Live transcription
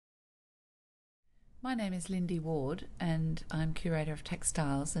My name is Lindy Ward and I'm Curator of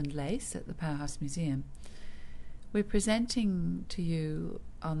Textiles and Lace at the Powerhouse Museum. We're presenting to you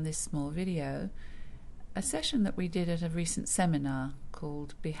on this small video a session that we did at a recent seminar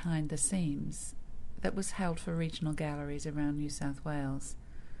called Behind the Seams that was held for regional galleries around New South Wales.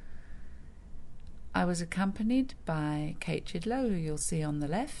 I was accompanied by Kate Chidlow, who you'll see on the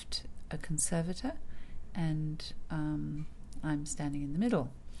left, a conservator, and I'm standing in the middle.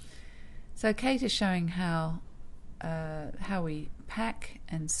 So Kate is showing how we pack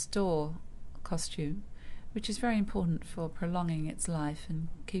and store costume, which is very important for prolonging its life and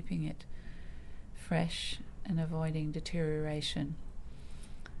keeping it fresh and avoiding deterioration.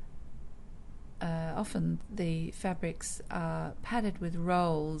 Often the fabrics are padded with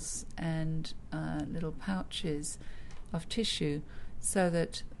rolls and little pouches of tissue so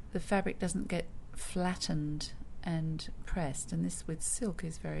that the fabric doesn't get flattened and pressed, and this with silk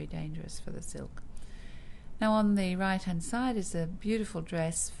is very dangerous for the silk. Now on the right hand side is a beautiful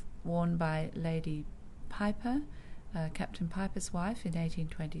dress worn by Lady Piper, Captain Piper's wife, in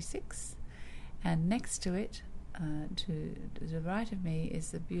 1826, and next to it, to the right of me,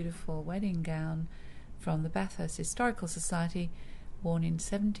 is the beautiful wedding gown from the Bathurst Historical Society, worn in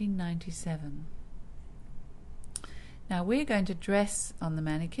 1797. Now we're going to dress on the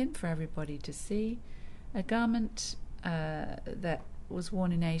mannequin for everybody to see a garment that was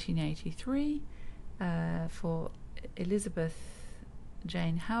worn in 1883 for Elizabeth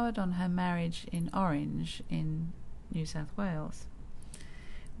Jane Howard on her marriage in Orange in New South Wales.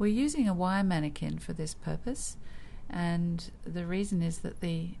 We're using a wire mannequin for this purpose, and the reason is that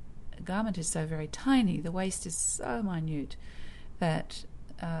the garment is so very tiny, the waist is so minute that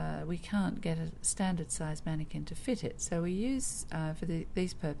we can't get a standard size mannequin to fit it. So we use for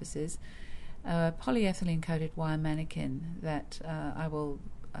these purposes a polyethylene coated wire mannequin that I will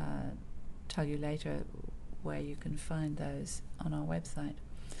tell you later where you can find those on our website.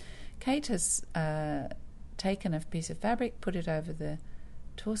 Kate has taken a piece of fabric, put it over the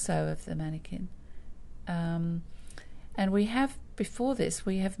torso of the mannequin, and we have, before this,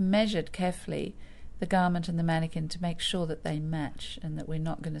 we have measured carefully the garment and the mannequin to make sure that they match and that we're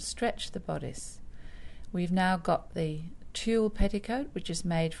not going to stretch the bodice. We've now got the tulle petticoat, which is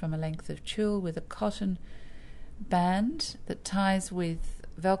made from a length of tulle with a cotton band that ties with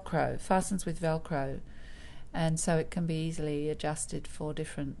Velcro, fastens with Velcro, and so it can be easily adjusted for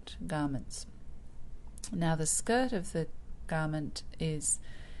different garments. Now the skirt of the garment is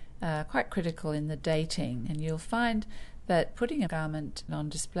quite critical in the dating, and you'll find that putting a garment on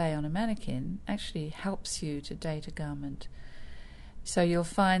display on a mannequin actually helps you to date a garment. So you'll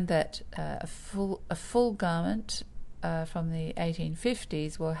find that a full garment from the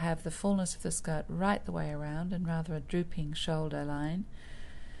 1850s will have the fullness of the skirt right the way around and rather a drooping shoulder line.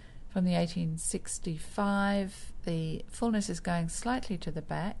 From the 1865, the fullness is going slightly to the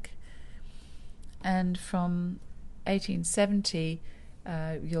back, and from 1870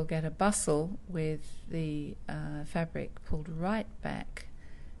 you'll get a bustle with the fabric pulled right back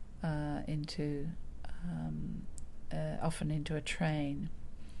into often into a train.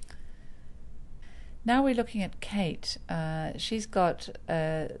 Now we're looking at Kate. She's got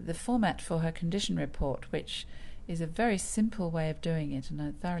the format for her condition report, which is a very simple way of doing it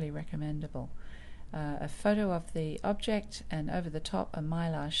and thoroughly recommendable. A photo of the object, and over the top a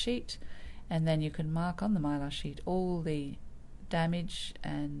mylar sheet, and then you can mark on the mylar sheet all the damage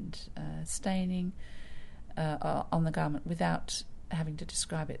and staining on the garment without having to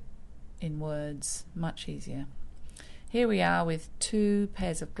describe it in words. Much easier. Here we are with two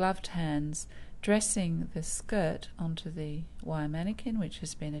pairs of gloved hands dressing the skirt onto the wire mannequin, which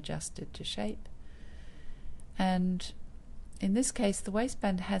has been adjusted to shape. And in this case the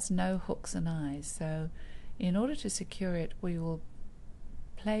waistband has no hooks and eyes, so in order to secure it we will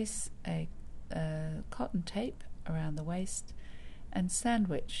place a cotton tape around the waist and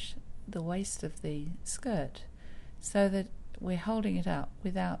sandwich the waist of the skirt so that we're holding it up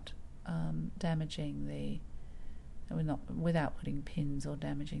without damaging without putting pins or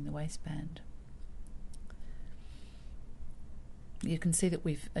damaging the waistband. You can see that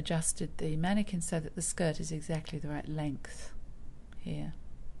we've adjusted the mannequin so that the skirt is exactly the right length here.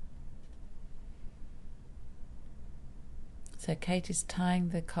 So Kate is tying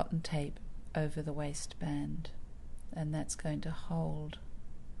the cotton tape over the waistband, and that's going to hold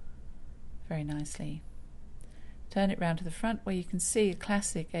very nicely. Turn it round to the front where you can see a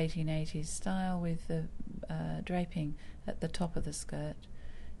classic 1880s style with the draping at the top of the skirt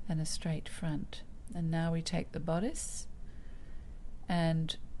and a straight front. And now we take the bodice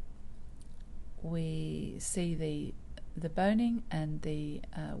and we see the the boning and the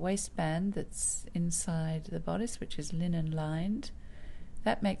waistband that's inside the bodice, which is linen lined,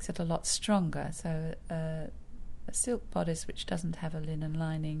 that makes it a lot stronger. So a silk bodice which doesn't have a linen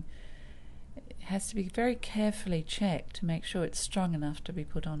lining, it has to be very carefully checked to make sure it's strong enough to be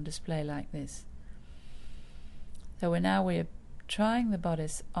put on display like this. So we're trying the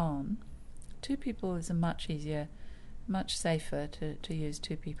bodice on. 2 people is a much easier, much safer to use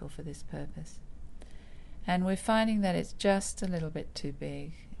 2 people for this purpose. And we're finding that it's just a little bit too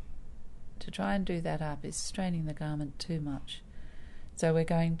big. To try and do that up is straining the garment too much. So we're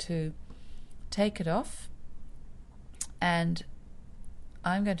going to take it off, and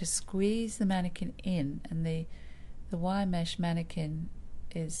I'm going to squeeze the mannequin in, and the wire mesh mannequin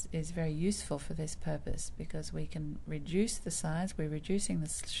is very useful for this purpose because we can reduce the size. We're reducing the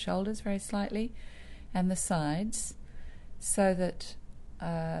shoulders very slightly and the sides so that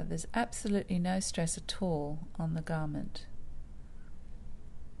there's absolutely no stress at all on the garment.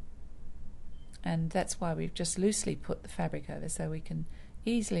 And that's why we've just loosely put the fabric over, so we can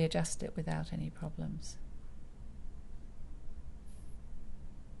easily adjust it without any problems.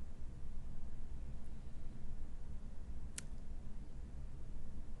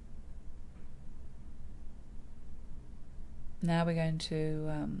 Now we're going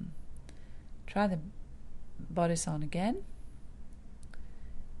to try the bodice on again,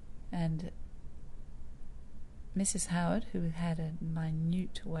 and Mrs. Howard, who had a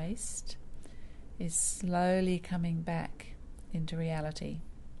minute waist, is slowly coming back into reality.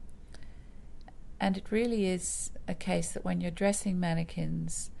 And it really is a case that when you're dressing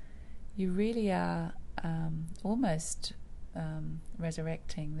mannequins, you really are almost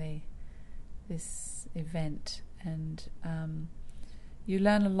resurrecting this event, and you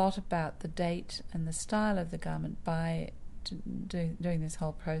learn a lot about the date and the style of the garment by doing this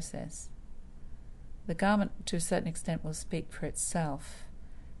whole process. The garment, to a certain extent, will speak for itself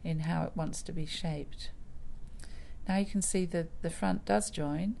in how it wants to be shaped. Now you can see that the front does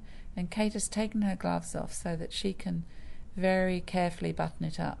join, and Kate has taken her gloves off so that she can very carefully button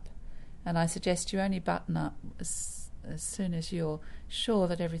it up. And I suggest you only button up as soon as you're sure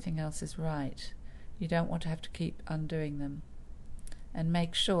that everything else is right. You don't want to have to keep undoing them. And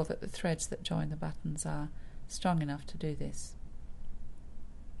make sure that the threads that join the buttons are strong enough to do this.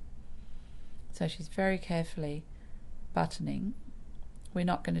 So she's very carefully buttoning. We're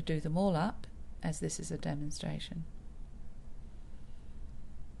not going to do them all up, as this is a demonstration.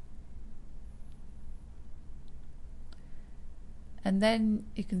 And then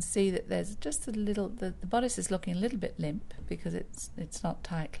you can see that there's just a little, the bodice is looking a little bit limp because it's not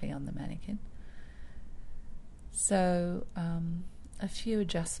tightly on the mannequin. So a few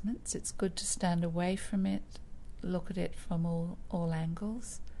adjustments. It's good to stand away from it, look at it from all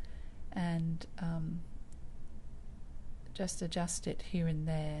angles, and just adjust it here and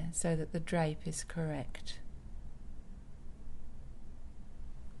there so that the drape is correct.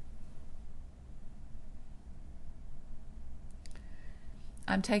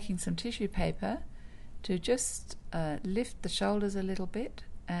 I'm taking some tissue paper to just lift the shoulders a little bit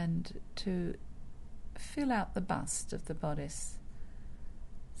and to fill out the bust of the bodice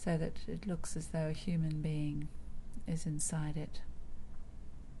so that it looks as though a human being is inside it.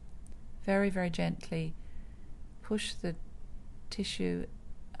 Very, very gently push the tissue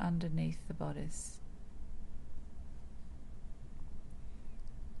underneath the bodice.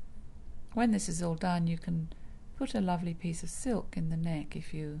 When this is all done, you can put a lovely piece of silk in the neck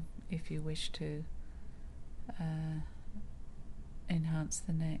if you wish to enhance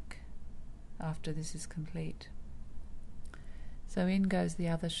the neck after this is complete. So in goes the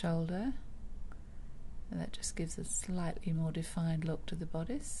other shoulder, and that just gives a slightly more defined look to the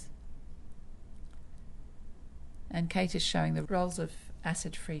bodice. And Kate is showing the rolls of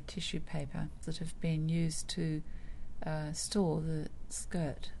acid-free tissue paper that have been used to store the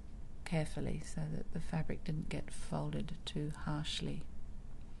skirt carefully so that the fabric didn't get folded too harshly.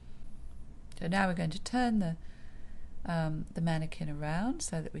 So now we're going to turn the mannequin around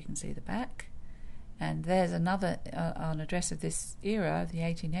so that we can see the back. And there's another, on a dress of this era, the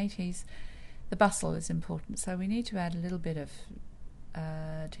 1880s, the bustle is important. So we need to add a little bit of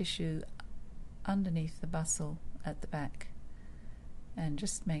tissue underneath the bustle at the back. And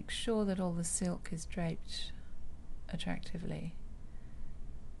just make sure that all the silk is draped attractively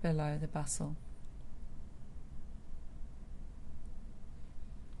below the bustle.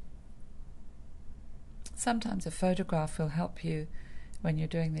 Sometimes a photograph will help you when you're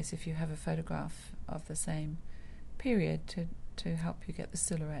doing this, if you have a photograph of the same period, to help you get the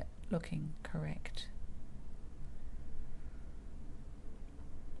silhouette looking correct.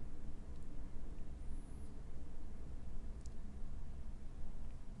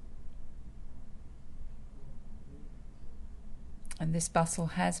 And this bustle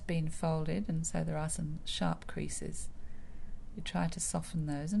has been folded, and so there are some sharp creases. You try to soften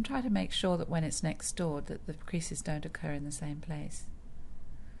those and try to make sure that when it's next stored that the creases don't occur in the same place.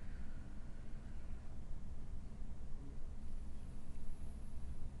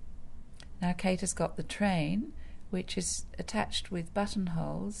 Now Kate has got the train, which is attached with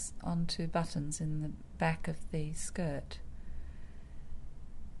buttonholes onto buttons in the back of the skirt,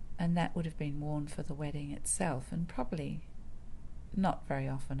 and that would have been worn for the wedding itself and probably not very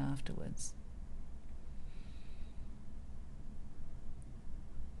often afterwards.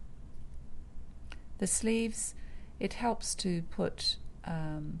 The sleeves, it helps to put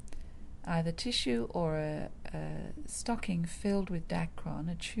either tissue or a stocking filled with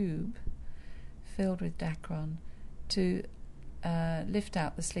dacron, a tube filled with dacron, to lift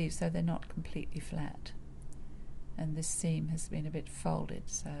out the sleeves so they're not completely flat. And this seam has been a bit folded,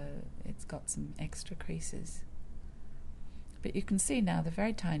 so it's got some extra creases. But you can see now the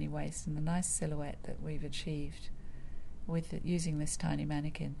very tiny waist and the nice silhouette that we've achieved with using this tiny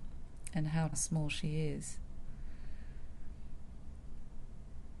mannequin, and how small she is.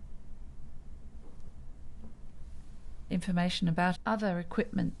 Information about other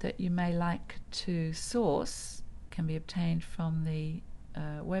equipment that you may like to source can be obtained from the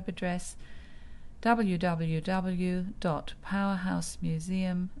web address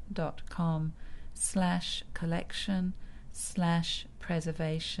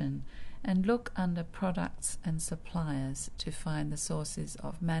www.powerhousemuseum.com/collection/preservation, and look under products and suppliers to find the sources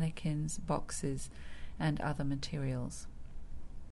of mannequins, boxes and other materials.